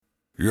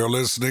You're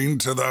listening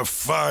to the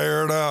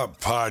Fired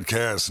Up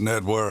Podcast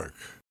Network.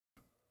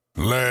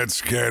 Let's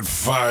get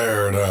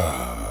fired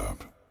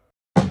up.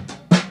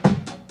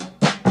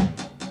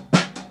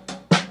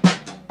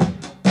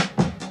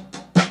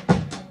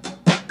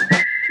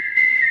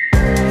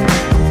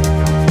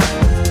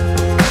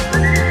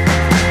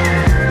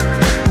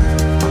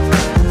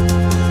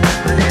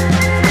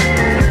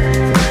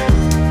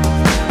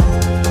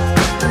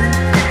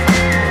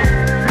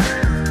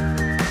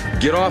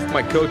 Get off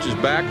my coach's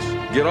backs,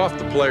 get off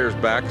the players'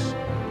 backs.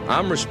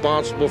 I'm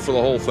responsible for the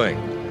whole thing.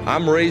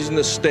 I'm raising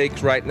the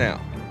stakes right now.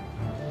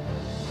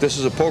 This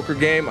is a poker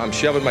game. I'm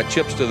shoving my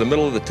chips to the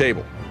middle of the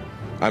table.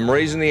 I'm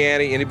raising the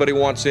ante. Anybody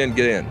wants in,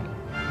 get in.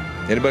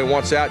 Anybody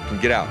wants out,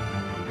 can get out.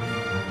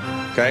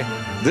 Okay?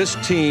 This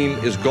team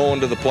is going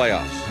to the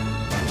playoffs.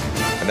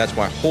 And that's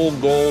my whole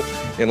goal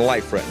in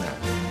life right now.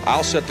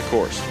 I'll set the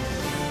course.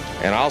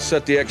 And I'll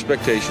set the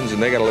expectations,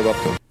 and they got to live up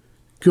to them.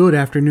 Good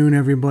afternoon,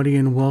 everybody,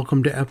 and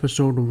welcome to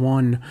episode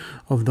 1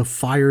 of the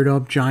Fired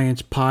Up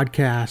Giants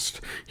podcast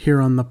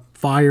here on the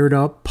Fired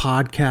Up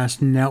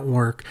Podcast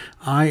Network.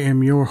 I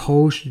am your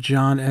host,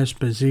 John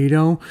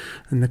Esposito,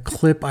 and the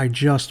clip I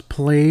just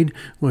played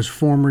was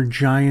former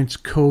Giants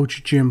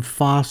coach Jim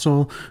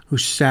Fassel, who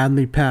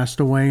sadly passed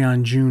away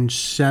on June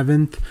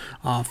 7th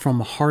from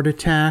a heart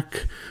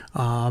attack.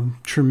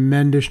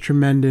 Tremendous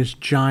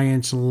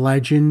Giants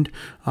legend.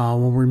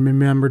 Will be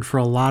remembered for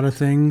a lot of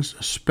things,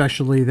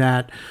 especially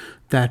that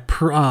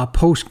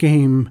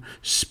post-game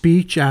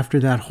speech after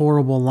that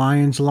horrible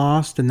Lions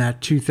loss in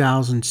that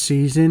 2000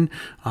 season.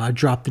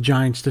 Dropped the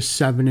Giants to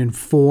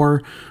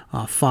 7-4.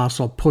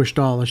 Fassel pushed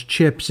all his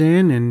chips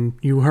in, and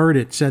you heard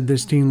it, said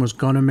this team was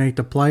going to make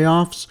the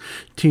playoffs.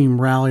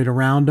 Team rallied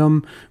around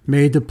them,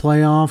 made the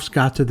playoffs,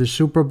 got to the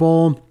Super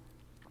Bowl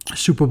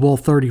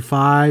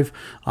 35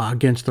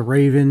 against the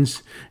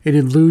Ravens. It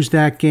did lose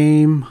that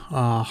game,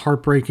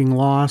 heartbreaking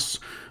loss.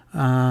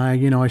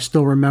 I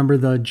still remember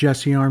the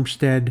Jesse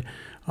Armstead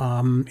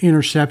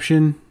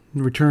interception,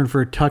 return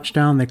for a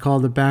touchdown. They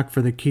called it back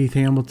for the Keith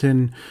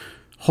Hamilton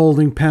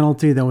holding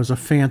penalty. That was a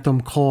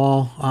phantom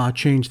call,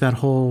 changed that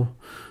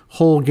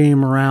whole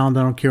game around.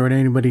 I don't care what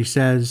anybody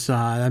says.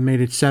 That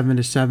made it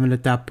 7-7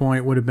 at that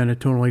point. Would have been a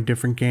totally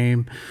different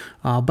game.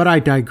 But I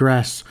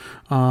digress.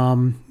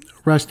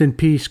 Rest in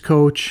peace,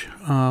 Coach.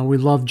 We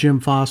love Jim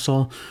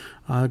Fassel.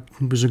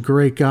 He was a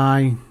great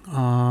guy.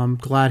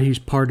 Glad he's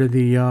part of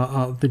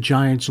the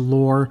Giants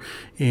lore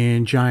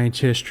and Giants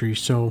history.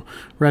 So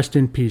rest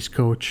in peace,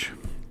 Coach.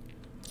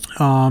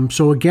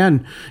 So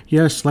again,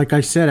 yes, like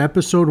I said,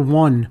 episode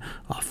 1,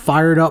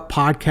 Fired Up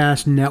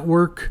Podcast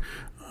Network.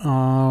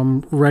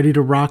 Ready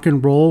to rock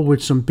and roll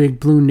with some Big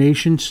Blue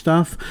Nation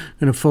stuff.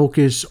 Going to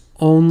focus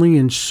only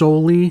and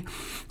solely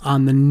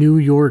on the New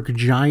York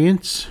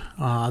Giants,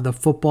 the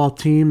football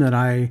team that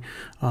I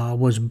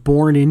was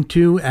born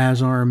into,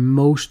 as are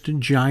most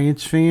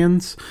Giants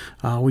fans.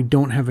 We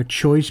don't have a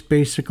choice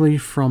basically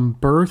from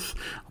birth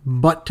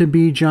but to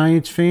be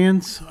Giants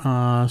fans.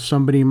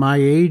 Somebody my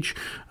age,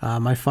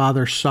 my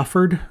father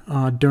suffered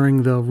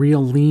during the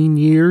real lean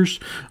years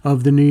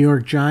of the New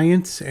York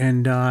Giants,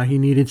 and he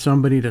needed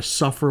somebody to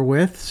suffer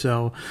with.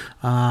 So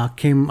I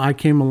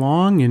came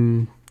along,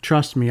 and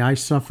trust me, I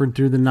suffered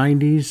through the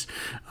 90s,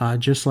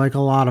 just like a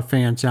lot of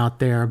fans out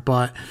there.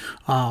 But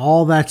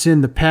all that's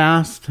in the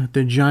past.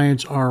 The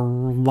Giants are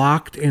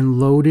locked and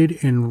loaded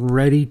and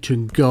ready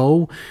to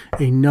go.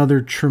 Another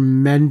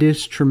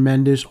tremendous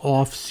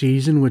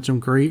offseason with some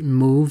great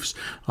moves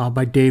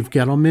by Dave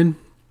Gettleman.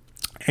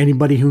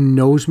 Anybody who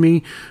knows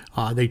me,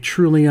 they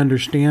truly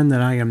understand that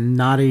I am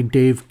not a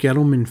Dave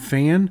Gettleman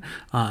fan.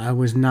 I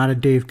was not a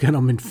Dave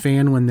Gettleman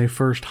fan when they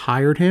first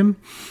hired him.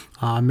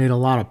 Made a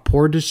lot of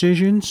poor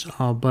decisions,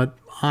 but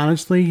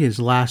honestly, his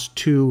last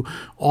 2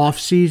 off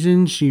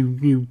seasons,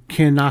 you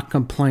cannot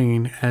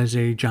complain as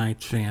a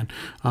Giants fan.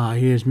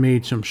 He has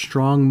made some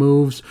strong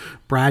moves.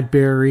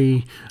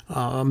 Bradbury,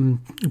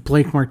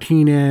 Blake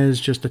Martinez,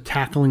 just a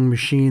tackling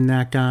machine,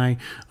 that guy.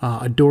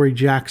 Adoree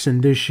Jackson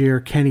this year,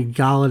 Kenny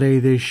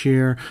Golladay this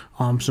year.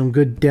 Some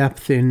good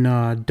depth in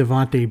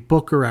Devontae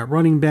Booker at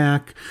running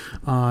back.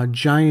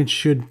 Giants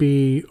should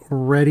be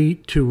ready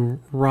to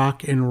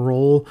rock and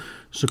roll.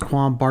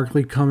 Saquon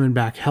Barkley coming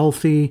back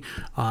healthy.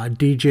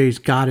 DJ's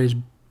got his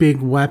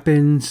big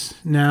weapons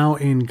now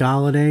in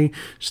Golladay.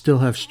 Still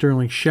have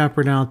Sterling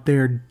Shepard out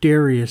there,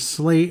 Darius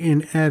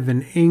Slayton,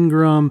 Evan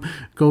Ingram,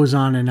 goes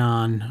on and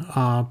on.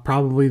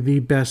 Probably the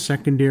best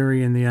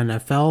secondary in the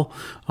NFL,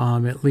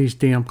 at least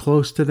damn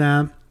close to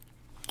that.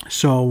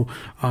 So,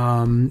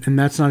 and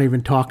that's not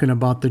even talking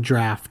about the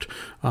draft.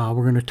 We're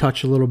going to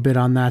touch a little bit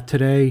on that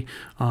today.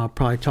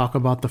 Probably talk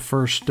about the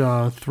first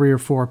 3 or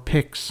 4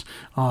 picks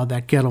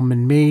that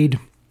Gettleman made.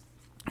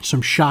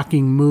 Some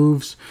shocking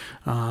moves.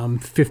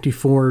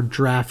 54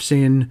 drafts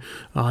in.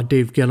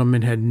 Dave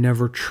Gettleman had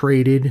never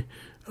traded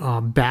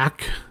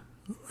back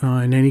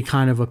in any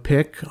kind of a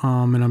pick,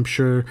 and I'm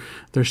sure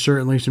there's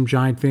certainly some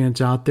Giant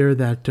fans out there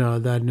that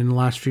in the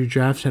last few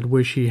drafts had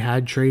wished he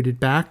had traded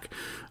back.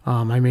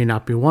 I may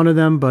not be one of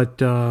them,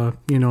 but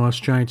us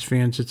Giants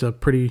fans, it's a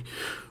pretty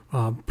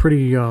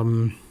pretty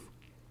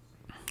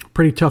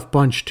tough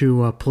bunch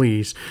to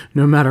please,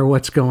 no matter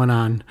what's going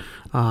on.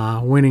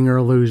 Winning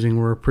or losing,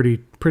 we're a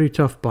pretty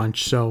tough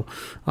bunch. So,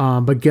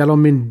 but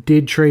Gettleman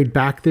did trade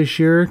back this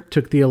year,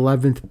 took the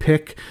 11th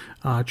pick,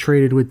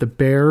 traded with the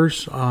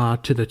Bears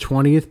to the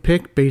 20th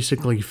pick,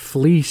 basically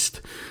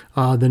fleeced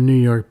the New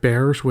York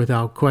Bears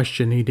without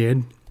question. He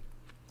did.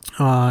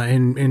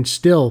 And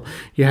still,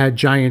 you had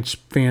Giants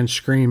fans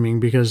screaming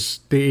because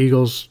the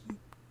Eagles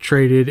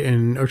traded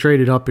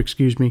up,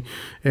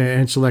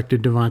 and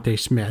selected Devontae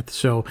Smith.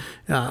 So,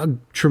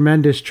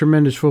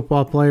 tremendous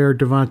football player,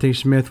 Devontae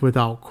Smith,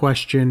 without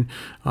question.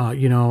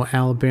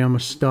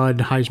 Alabama stud,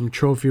 Heisman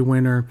Trophy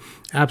winner.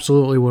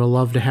 Absolutely would have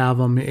loved to have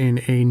him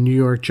in a New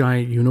York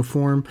Giant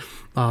uniform.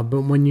 But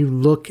when you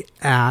look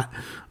at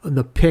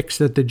the picks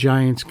that the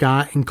Giants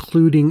got,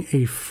 including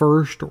a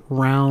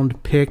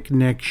first-round pick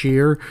next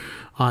year,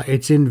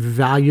 it's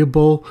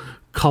invaluable,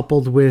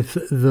 coupled with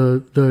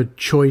the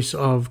choice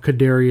of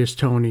Kadarius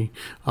Toney,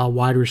 a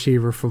wide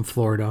receiver from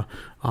Florida.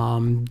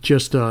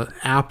 Just an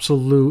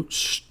absolute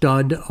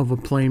stud of a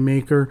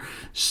playmaker,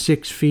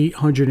 6 feet,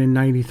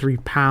 193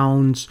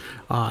 pounds.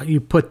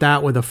 You put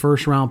that with a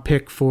first-round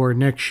pick for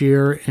next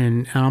year,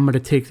 and I'm going to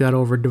take that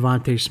over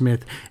Devontae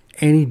Smith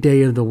any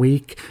day of the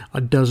week.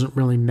 It doesn't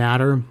really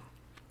matter.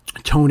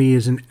 Toney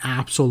is an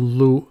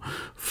absolute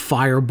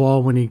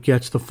fireball when he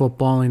gets the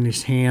football in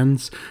his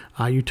hands.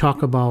 You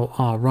talk about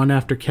run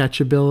after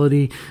catch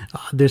ability.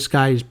 This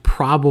guy is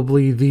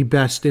probably the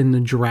best in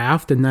the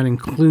draft, and that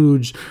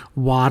includes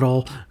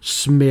Waddle,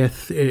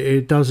 Smith.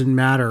 It doesn't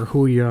matter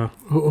who you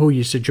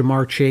said,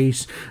 Jamar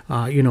Chase.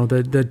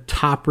 The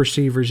top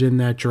receivers in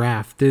that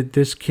draft.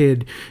 This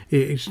kid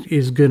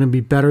is going to be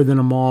better than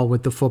them all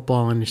with the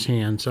football in his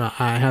hands. I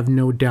have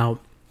no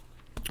doubt.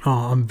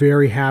 I'm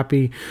very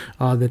happy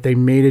that they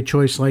made a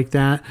choice like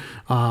that.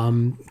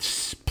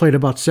 Played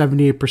about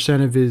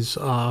 78% of his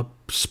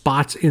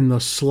spots in the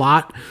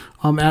slot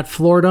at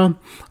Florida,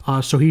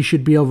 so he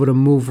should be able to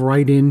move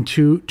right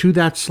into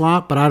that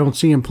slot, but I don't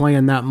see him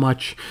playing that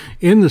much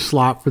in the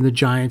slot for the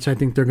Giants. I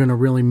think they're going to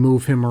really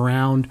move him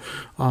around,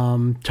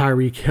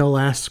 Tyreek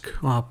Hill-esque,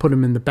 put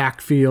him in the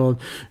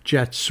backfield,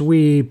 jet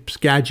sweeps,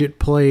 gadget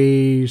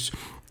plays,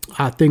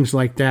 things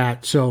like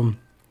that. So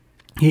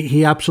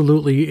he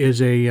absolutely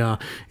is a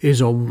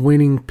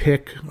winning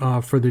pick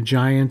for the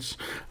Giants.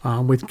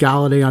 With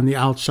Galladay on the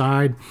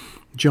outside,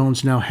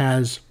 Jones now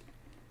has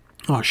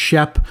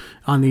Shep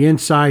on the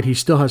inside. He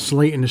still has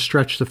Slayton to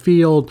stretch the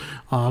field.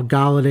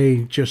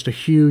 Galladay, just a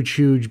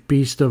huge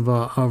beast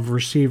of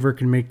receiver,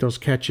 can make those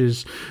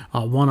catches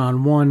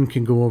one-on-one,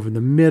 can go over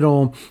the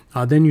middle.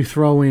 Then you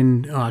throw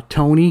in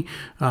Toney,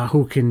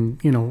 who can,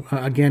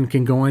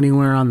 can go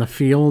anywhere on the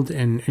field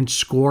and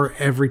score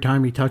every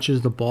time he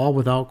touches the ball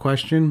without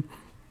question.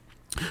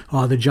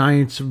 The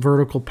Giants'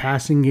 vertical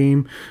passing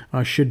game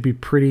should be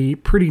pretty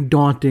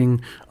daunting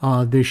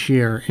this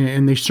year,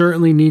 and they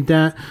certainly need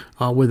that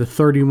with a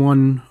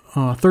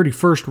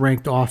 31st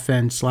ranked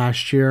offense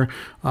last year.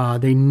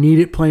 They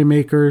needed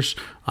playmakers,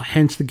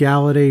 hence the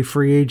Galladay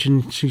free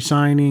agency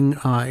signing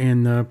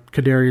and the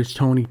Kadarius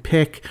Toney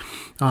pick,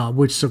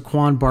 with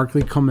Saquon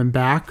Barkley coming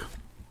back.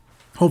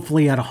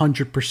 Hopefully at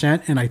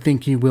 100%, and I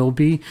think he will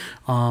be.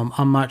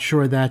 I'm not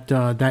sure that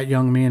that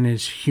young man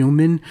is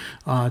human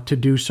to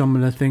do some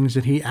of the things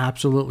that he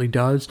absolutely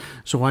does.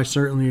 So I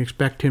certainly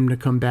expect him to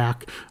come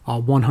back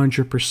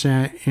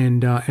 100%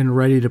 and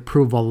ready to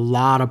prove a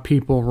lot of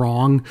people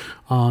wrong.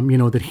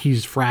 That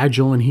he's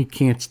fragile and he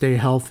can't stay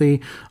healthy.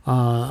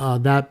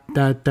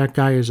 That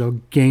guy is a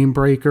game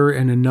breaker,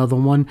 and another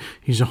one,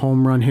 he's a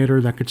home run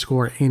hitter that could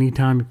score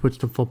anytime he puts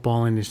the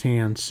football in his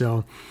hands.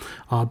 So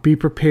be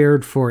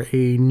prepared for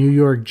a New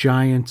York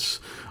Giants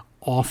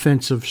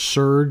offensive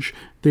surge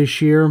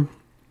this year.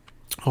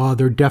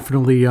 They're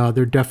definitely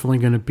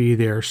going to be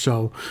there.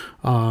 So,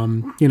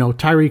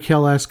 Tyreek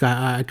Hill-esque,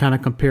 I kind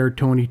of compared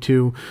Toney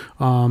to.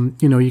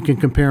 You can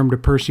compare him to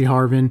Percy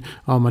Harvin,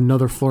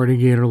 another Florida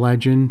Gator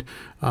legend.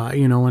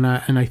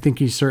 And I think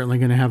he's certainly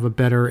going to have a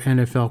better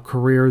NFL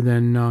career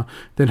than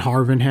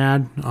Harvin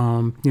had.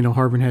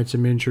 Harvin had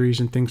some injuries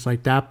and things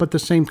like that, but the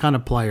same kind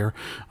of player,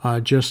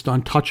 just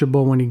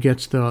untouchable when he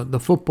gets the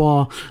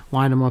football,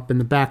 line him up in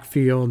the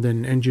backfield,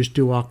 and just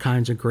do all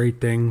kinds of great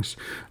things.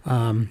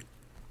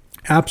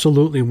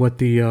 Absolutely what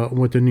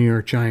the New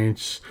York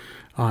Giants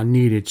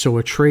needed. So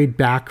a trade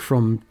back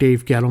from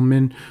Dave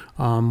Gettleman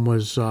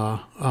was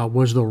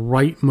the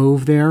right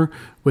move there,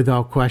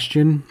 without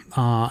question.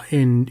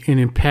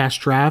 In past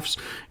drafts,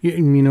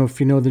 if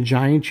you know the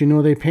Giants,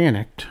 they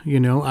panicked.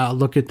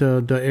 Look at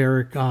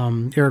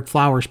the Eric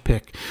Flowers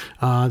pick,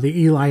 the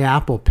Eli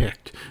Apple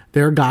picked.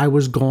 Their guy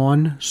was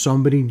gone.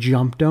 Somebody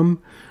jumped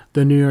him.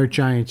 The New York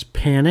Giants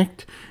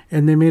panicked,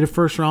 and they made a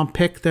first-round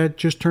pick that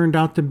just turned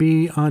out to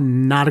be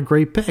not a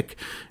great pick.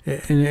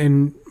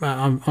 And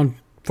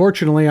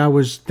unfortunately, I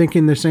was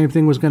thinking the same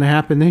thing was going to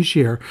happen this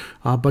year,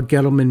 but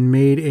Gettleman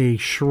made a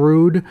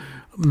shrewd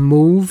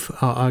move,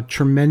 a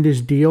tremendous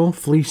deal,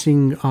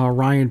 fleecing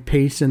Ryan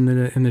Pace in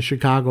the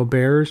Chicago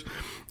Bears,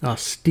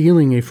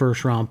 stealing a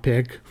first-round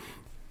pick,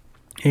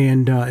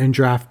 and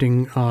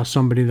drafting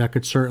somebody that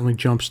could certainly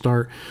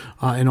jumpstart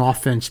an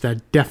offense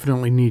that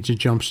definitely needs a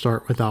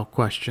jumpstart without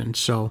question.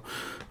 So,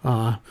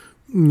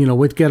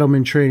 with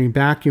Gettleman trading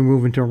back, you're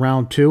moving to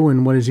round 2,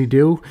 and what does he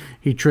do?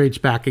 He trades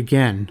back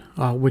again,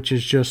 which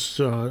is just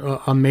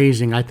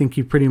amazing. I think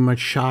he pretty much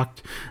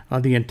shocked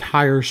the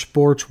entire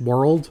sports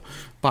world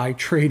by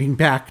trading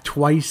back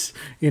twice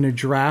in a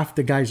draft.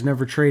 The guy's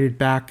never traded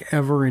back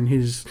ever in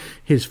his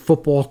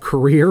football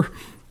career.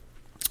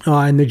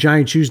 And the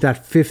Giants used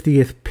that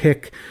 50th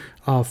pick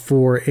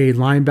for a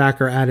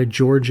linebacker out of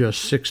Georgia,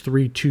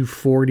 6'3",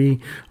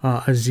 240,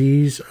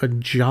 Azeez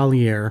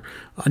Ojalier,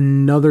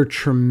 another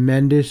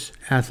tremendous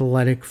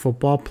athletic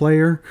football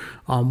player.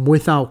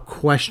 Without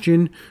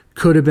question,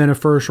 could have been a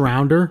first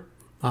rounder.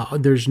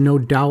 There's no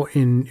doubt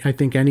in, I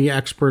think, any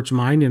expert's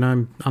mind, and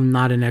I'm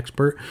not an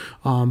expert,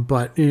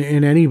 but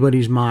in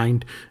anybody's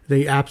mind,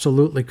 they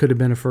absolutely could have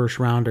been a first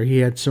rounder. He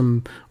had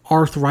some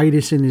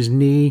arthritis in his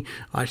knee,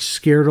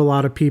 scared a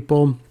lot of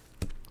people.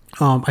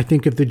 I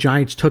think if the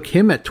Giants took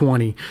him at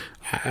 20,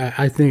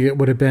 I think it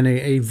would have been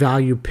a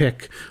value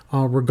pick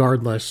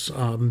regardless.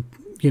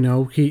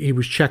 He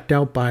was checked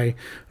out by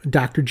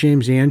Dr.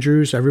 James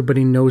Andrews.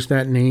 Everybody knows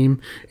that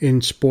name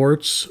in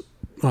sports.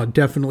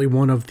 Definitely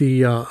one of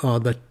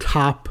the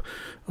top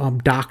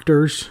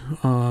doctors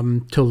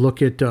to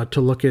look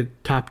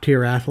at top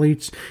tier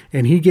athletes,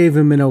 and he gave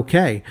him an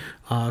okay.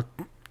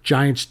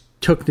 Giants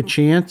took the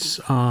chance.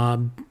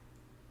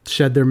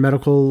 Said their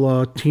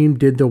medical team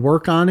did the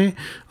work on it,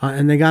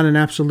 and they got an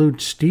absolute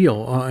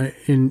steal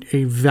in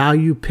a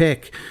value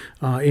pick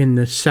in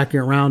the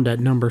second round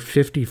at number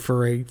 50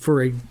 for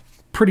a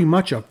pretty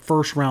much a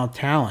first round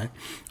talent,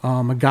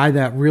 a guy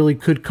that really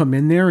could come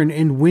in there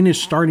and win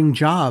his starting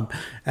job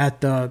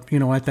at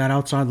that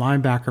outside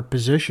linebacker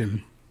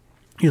position.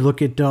 You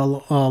look at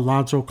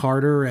Lorenzo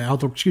Carter,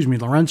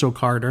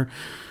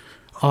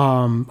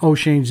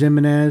 O'Shane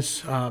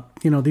Ximenez,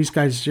 these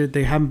guys,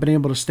 they haven't been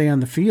able to stay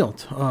on the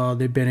field.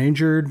 They've been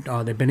injured.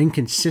 They've been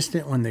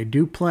inconsistent when they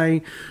do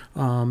play.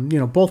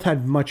 Both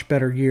had much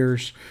better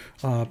years.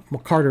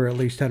 Carter at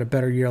least had a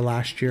better year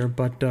last year,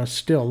 but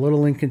still a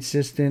little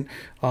inconsistent,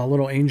 a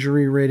little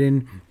injury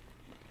ridden.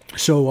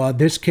 So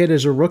this kid,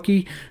 as a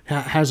rookie,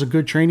 has a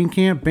good training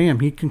camp. Bam,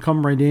 he can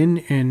come right in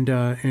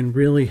and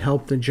really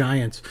help the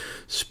Giants.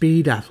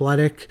 Speed,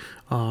 athletic,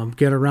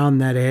 get around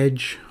that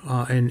edge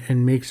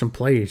and make some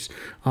plays.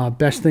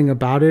 Best thing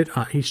about it,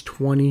 he's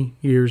 20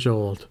 years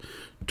old.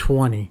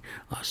 20.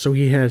 So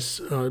he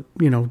has,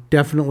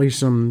 definitely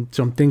some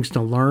things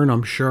to learn,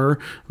 I'm sure.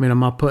 I mean, I'm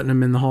not putting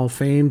him in the Hall of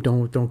Fame.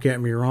 Don't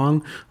get me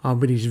wrong.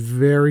 But he's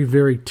very,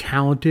 very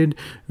talented,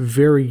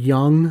 very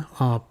young,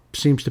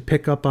 seems to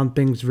pick up on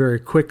things very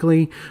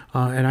quickly.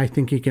 And I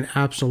think he can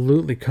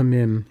absolutely come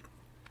in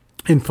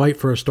and fight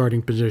for a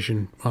starting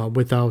position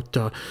without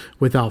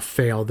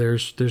fail.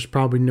 There's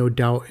probably no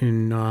doubt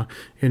in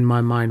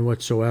my mind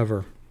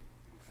whatsoever.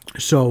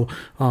 So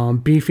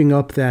beefing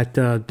up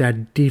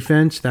that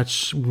defense,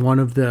 that's one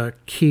of the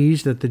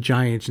keys that the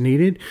Giants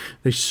needed.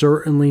 They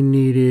certainly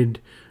needed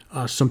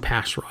some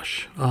pass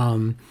rush.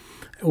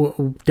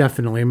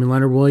 Definitely. I mean,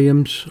 Leonard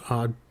Williams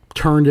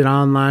turned it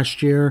on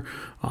last year,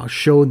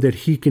 showed that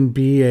he can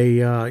be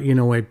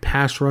a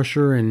pass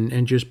rusher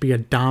and just be a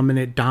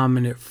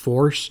dominant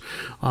force.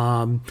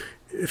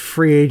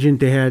 Free agent,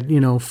 they had,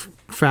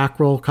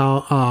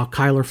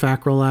 Kyler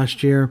Fackrell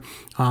last year.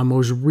 I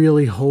was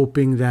really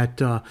hoping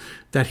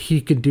that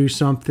he could do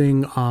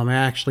something. I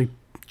actually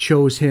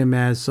chose him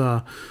as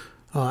the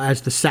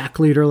sack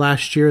leader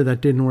last year.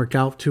 That didn't work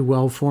out too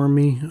well for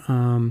me.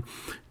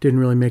 Didn't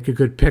really make a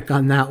good pick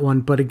on that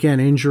one. But again,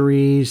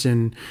 injuries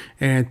and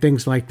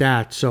things like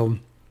that. So,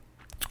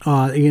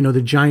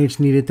 the Giants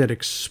needed that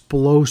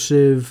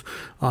explosive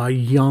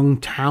young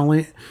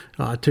talent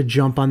to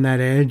jump on that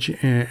edge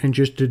and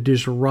just to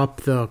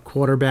disrupt the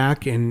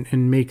quarterback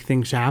and make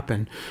things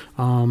happen.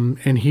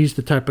 And he's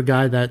the type of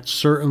guy that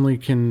certainly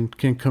can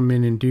come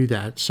in and do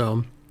that.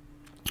 So,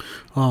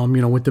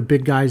 with the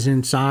big guys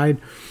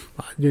inside,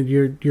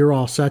 you're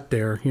all set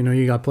there.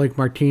 You got Blake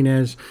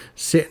Martinez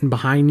sitting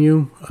behind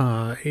you.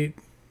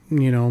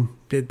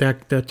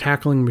 That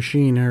tackling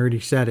machine, I already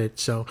said it.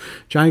 So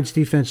Giants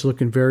defense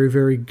looking very,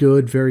 very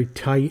good, very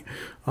tight.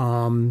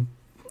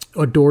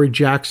 Adoree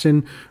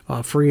Jackson,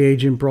 free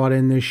agent brought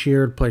in this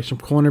year to play some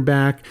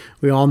cornerback.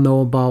 We all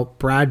know about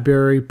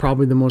Bradbury,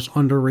 probably the most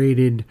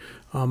underrated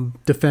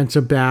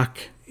defensive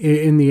back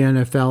in the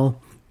NFL.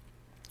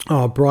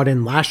 Brought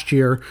in last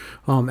year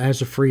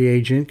as a free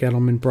agent.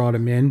 Gettleman brought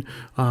him in.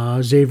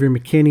 Xavier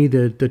McKinney,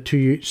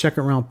 the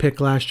second round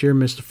pick last year,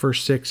 missed the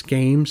first 6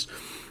 games.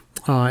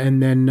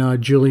 And then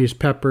Julius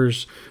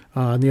Peppers,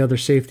 the other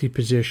safety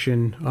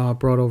position,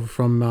 brought over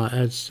from,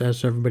 as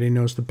everybody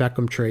knows, the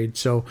Beckham trade.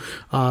 So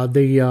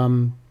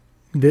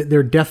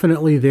they're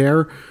definitely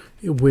there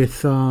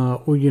with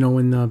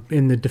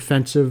in the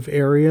defensive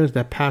areas.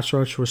 That pass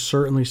rush was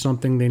certainly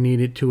something they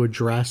needed to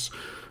address.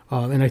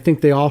 And I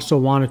think they also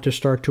wanted to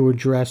start to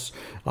address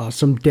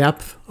some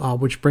depth,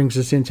 which brings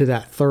us into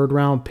that third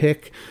round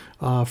pick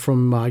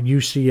from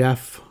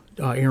UCF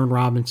Aaron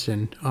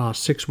Robinson,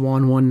 6'1",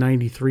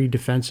 193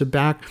 defensive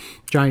back.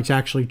 Giants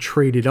actually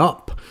traded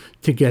up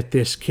to get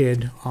this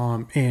kid,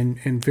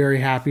 and very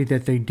happy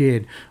that they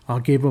did.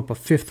 Gave up a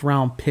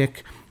 5th-round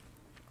pick.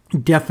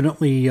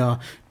 Definitely no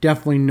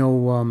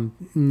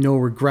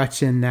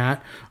regrets in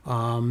that.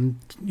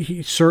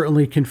 He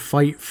certainly can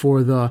fight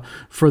for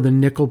the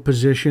nickel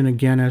position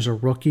again as a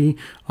rookie.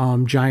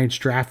 Giants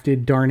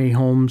drafted Darnay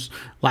Holmes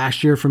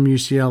last year from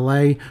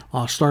UCLA.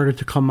 Started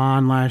to come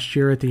on last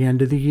year at the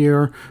end of the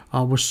year.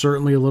 Was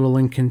certainly a little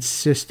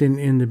inconsistent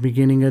in the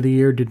beginning of the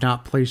year. Did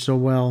not play so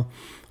well.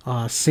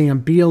 Sam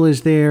Beal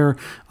is there.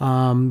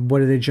 What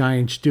do the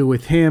Giants do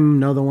with him?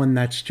 Another one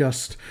that's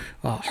just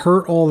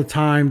hurt all the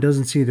time,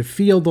 doesn't see the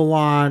field a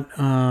lot.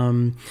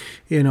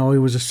 He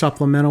was a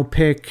supplemental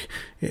pick.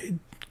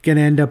 Going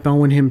to end up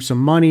owing him some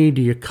money.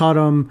 Do you cut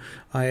him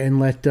and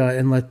let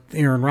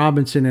Aaron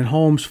Robinson and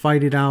Holmes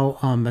fight it out?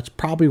 That's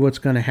probably what's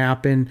going to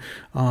happen.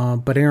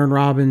 But Aaron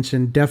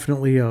Robinson,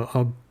 definitely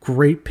a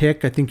great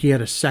pick. I think he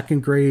had a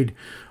second grade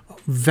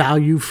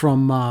value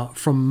from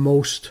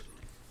most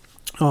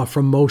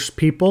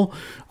people.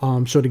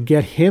 So to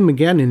get him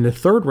again in the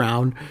 3rd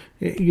round,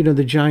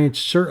 the Giants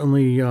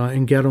certainly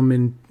and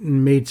Gettleman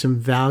made some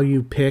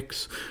value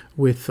picks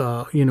with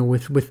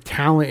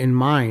talent in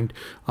mind.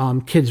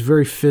 Kid's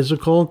very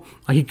physical.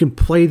 He can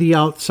play the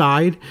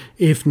outside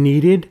if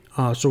needed.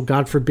 So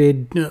God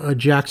forbid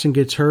Jackson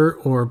gets hurt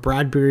or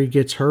Bradbury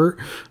gets hurt.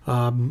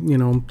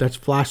 That's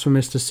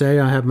blasphemous to say.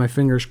 I have my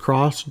fingers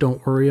crossed.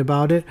 Don't worry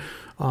about it.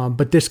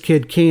 But this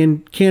kid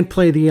can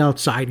play the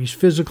outside. He's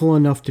physical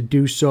enough to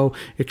do so.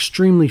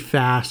 Extremely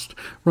fast.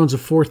 Runs a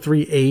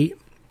 4.38.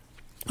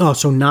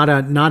 So not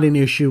an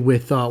issue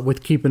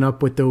with keeping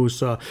up with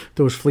those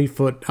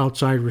fleet-foot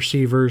outside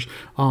receivers.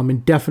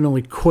 And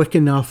definitely quick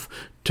enough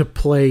to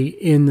play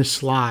in the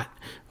slot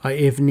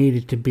if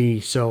needed to be.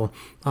 So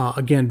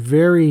again,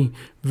 very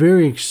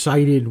very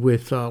excited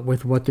with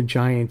what the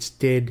Giants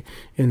did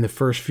in the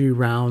first few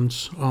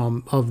rounds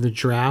of the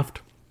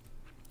draft.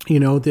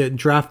 The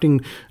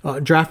drafting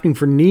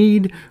for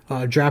need,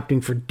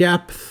 drafting for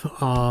depth,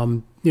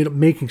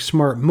 making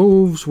smart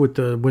moves with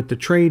the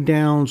trade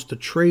downs, the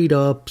trade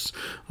ups,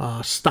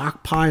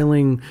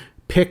 stockpiling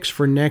picks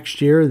for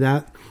next year.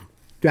 That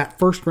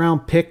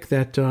 1st-round pick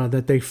that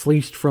they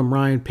fleeced from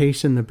Ryan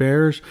Pace and the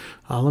Bears,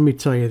 let me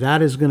tell you,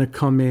 that is going to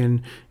come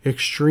in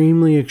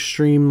extremely,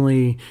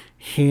 extremely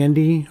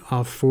handy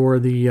for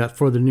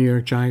the New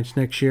York Giants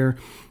next year.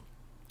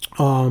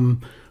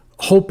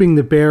 Hoping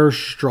the Bears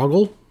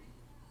struggle.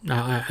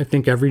 I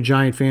think every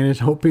Giant fan is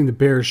hoping the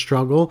Bears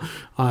struggle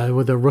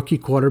with a rookie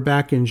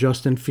quarterback in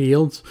Justin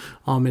Fields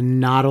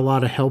and not a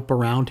lot of help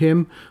around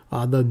him.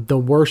 The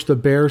worse the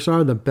Bears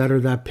are, the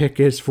better that pick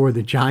is for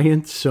the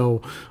Giants.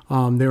 So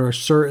there are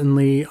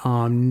certainly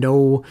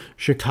no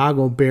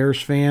Chicago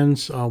Bears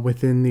fans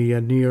within the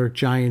New York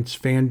Giants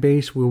fan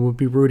base. We will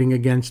be rooting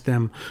against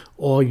them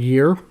all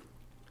year.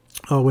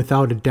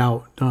 Without a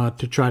doubt,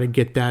 to try to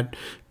get that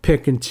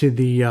pick into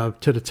the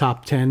to the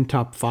top 10,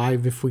 top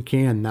 5 if we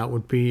can. That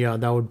would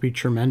be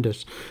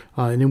tremendous,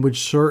 and it would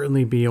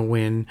certainly be a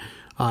win.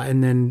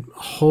 And then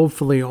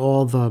hopefully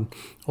all the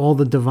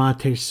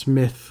Devontae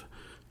Smith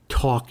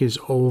talk is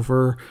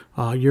over.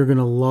 You're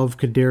gonna love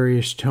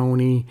Kadarius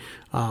Toney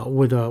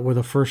with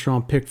a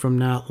 1st-round pick from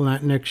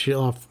next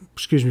year.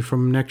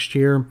 From next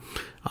year,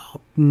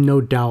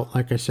 no doubt.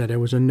 Like I said, it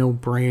was a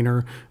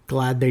no-brainer.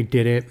 Glad they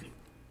did it.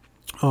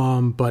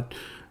 But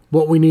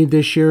what we need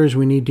this year is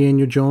we need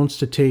Daniel Jones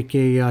to take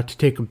a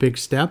big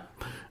step.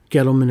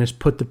 Gettleman has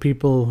put the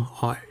people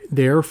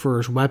there for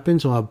his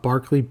weapons. He'll have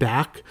Barkley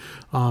back.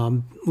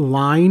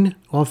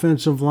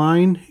 Offensive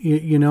line,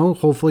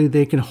 hopefully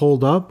they can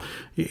hold up.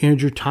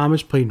 Andrew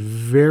Thomas played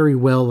very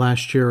well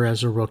last year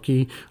as a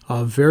rookie.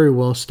 Very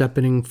well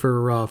stepping in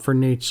for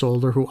Nate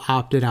Solder, who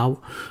opted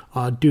out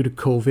due to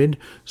COVID.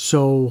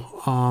 So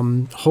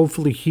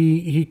hopefully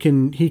he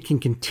can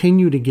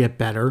continue to get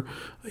better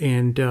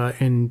and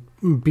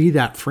be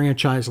that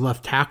franchise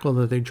left tackle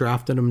that they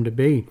drafted him to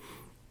be.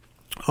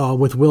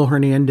 With Will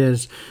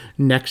Hernandez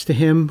next to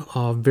him,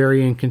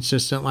 very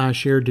inconsistent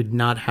last year, did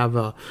not have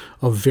a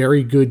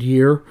very good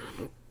year,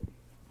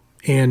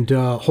 and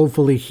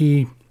hopefully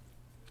he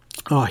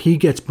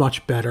gets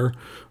much better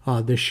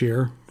this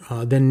year.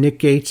 Then Nick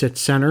Gates at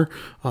center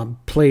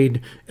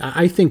played,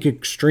 I think,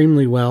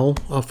 extremely well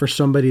for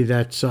somebody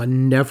that's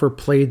never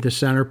played the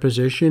center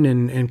position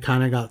and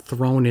kind of got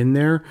thrown in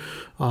there.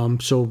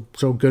 So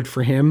good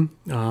for him.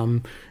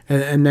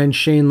 And then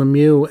Shane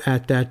Lemieux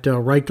at that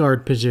right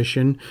guard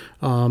position,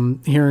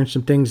 hearing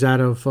some things out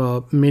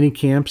of mini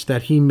camps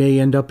that he may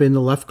end up in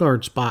the left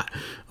guard spot,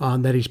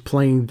 that he's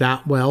playing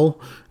that well.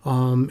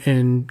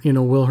 And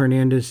Will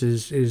Hernandez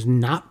is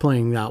not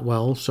playing that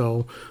well.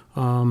 So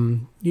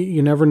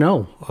you never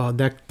know.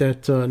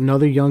 That's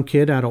another young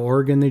kid out of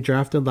Oregon they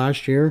drafted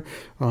last year.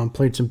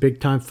 Played some big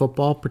time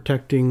football,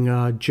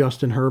 protecting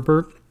Justin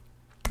Herbert.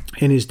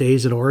 in his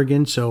days at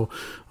Oregon. So,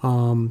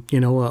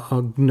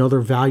 another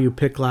value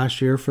pick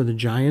last year for the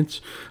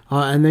Giants.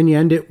 And then you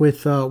end it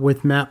with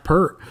Matt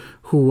Pert,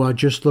 who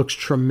just looks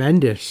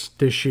tremendous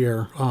this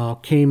year.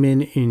 Came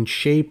in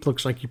shape,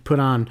 looks like he put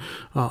on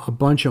a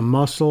bunch of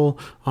muscle.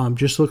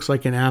 Just looks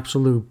like an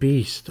absolute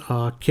beast.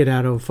 Kid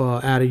out of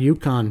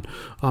UConn,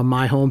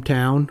 my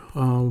hometown,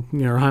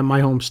 or my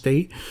home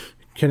state,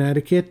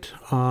 Connecticut.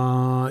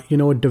 A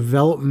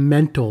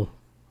developmental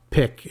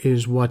pick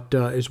is what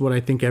I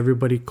think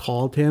everybody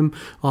called him,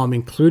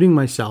 including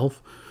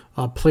myself.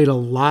 Played a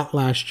lot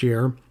last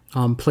year.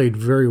 Played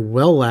very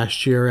well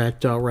last year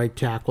at right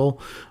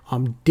tackle.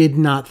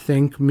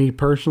 Me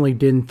personally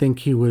didn't think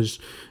he was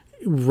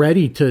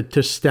ready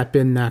to step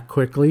in that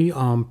quickly.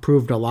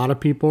 Proved a lot of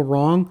people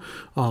wrong.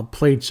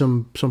 Played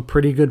some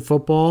pretty good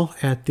football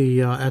at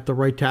the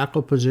right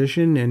tackle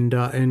position, and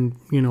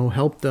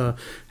helped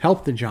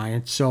the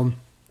Giants. So,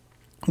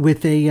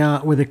 with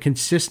a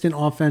consistent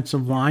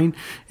offensive line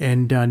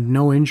and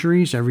no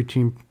injuries, every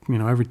team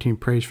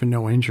prays for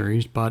no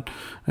injuries, but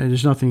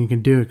there's nothing you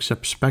can do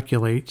except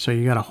speculate. So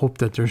you got to hope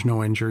that there's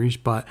no injuries.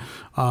 But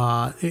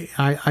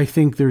I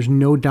think there's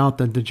no doubt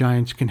that the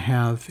Giants can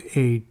have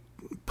a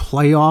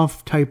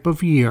playoff type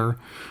of year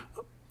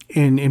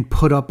and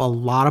put up a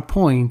lot of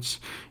points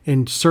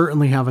and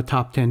certainly have a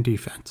top 10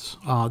 defense.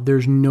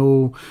 There's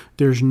no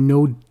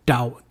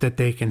doubt that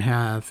they can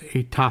have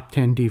a top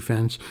 10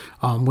 defense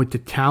with the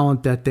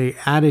talent that they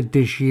added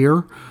this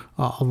year,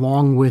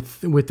 along with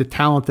the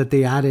talent that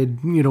they added,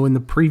 in the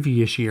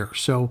previous year.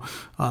 So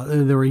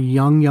they're a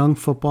young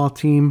football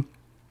team.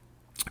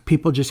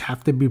 People just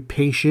have to be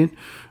patient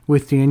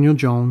with Daniel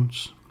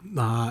Jones.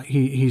 I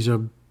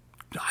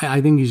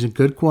think he's a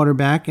good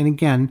quarterback. And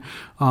again,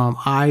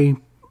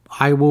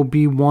 I will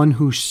be one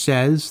who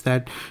says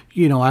that,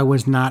 I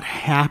was not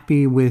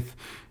happy with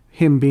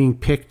him being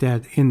picked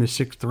in the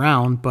 6th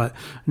round, but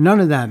none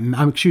of that,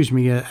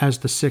 as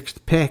the 6th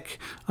pick,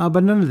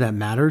 but none of that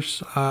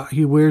matters.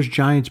 He wears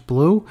Giants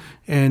blue,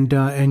 and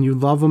you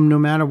love him no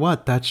matter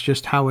what. That's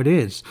just how it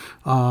is.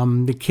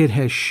 The kid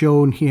has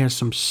shown he has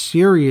some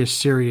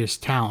serious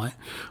talent.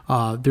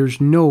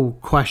 There's no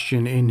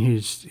question in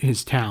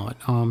his talent.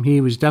 He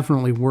was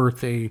definitely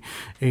worth a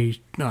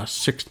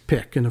 6th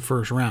pick in the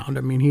 1st round.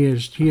 I mean, he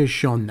has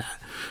shown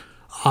that.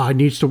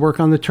 Needs to work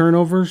on the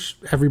turnovers.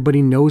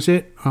 Everybody knows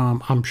it.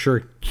 I'm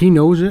sure he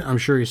knows it. I'm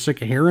sure he's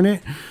sick of hearing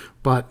it,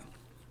 but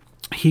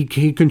he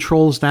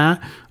controls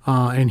that,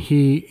 and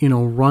he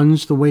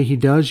runs the way he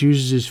does,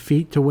 uses his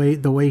feet the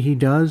way he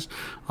does,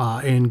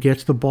 and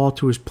gets the ball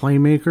to his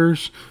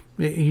playmakers.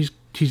 He's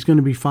going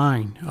to be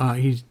fine.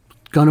 He's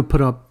going to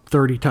put up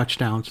 30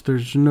 touchdowns.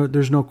 There's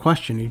no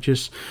question.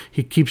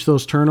 He keeps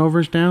those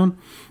turnovers down.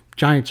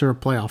 Giants are a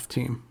playoff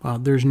team.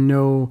 There's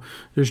no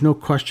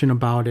question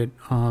about it.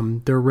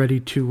 They're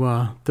ready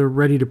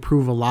to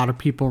prove a lot of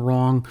people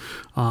wrong.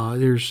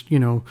 There's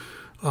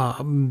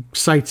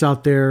sites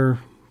out there.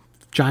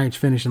 Giants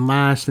finishing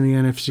last in the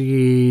NFC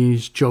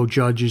East. Joe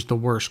Judge is the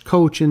worst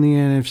coach in the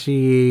NFC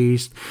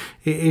East.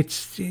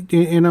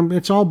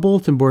 It's all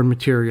bulletin board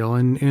material,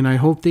 and I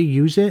hope they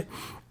use it.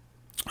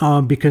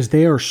 Because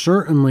they are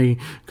certainly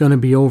going to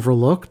be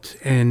overlooked,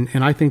 and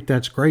I think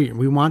that's great.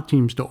 We want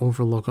teams to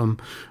overlook them.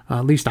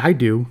 At least I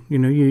do.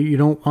 You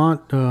don't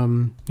want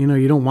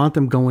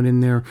them going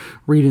in there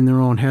reading their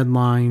own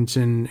headlines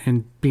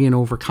and being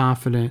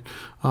overconfident.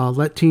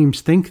 Let teams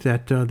think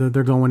that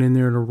they're going in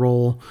there to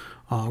roll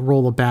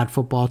a bad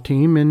football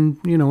team, and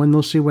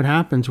they'll see what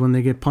happens when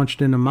they get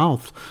punched in the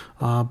mouth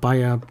by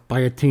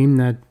a team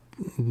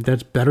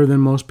that's better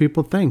than most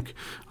people think.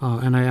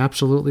 And I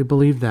absolutely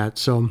believe that.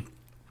 So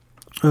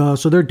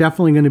they're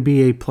definitely going to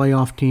be a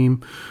playoff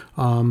team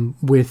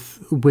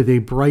with a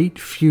bright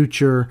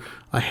future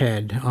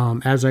ahead.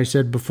 As I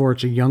said before,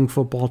 it's a young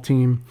football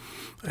team,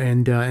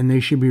 and they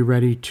should be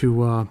ready to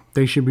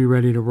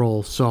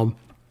roll. So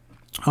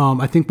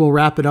I think we'll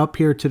wrap it up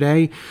here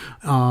today.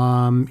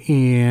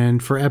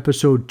 And for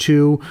episode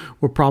 2,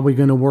 we're probably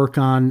going to work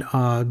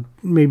on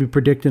maybe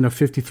predicting a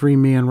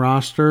 53-man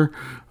roster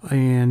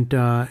and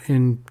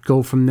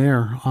go from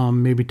there.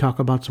 Maybe talk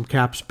about some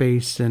cap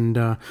space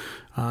and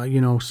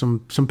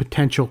some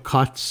potential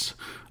cuts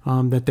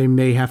that they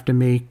may have to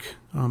make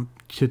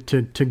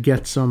to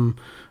get some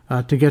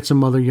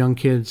other young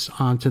kids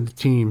onto the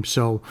team.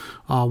 So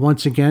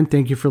once again,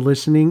 thank you for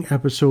listening.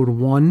 Episode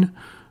 1,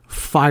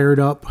 Fired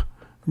Up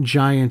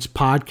Giants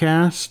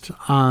podcast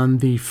on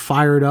the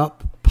Fired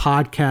Up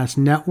Podcast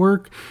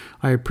Network.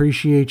 I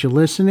appreciate you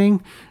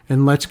listening,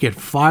 and let's get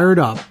fired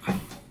up.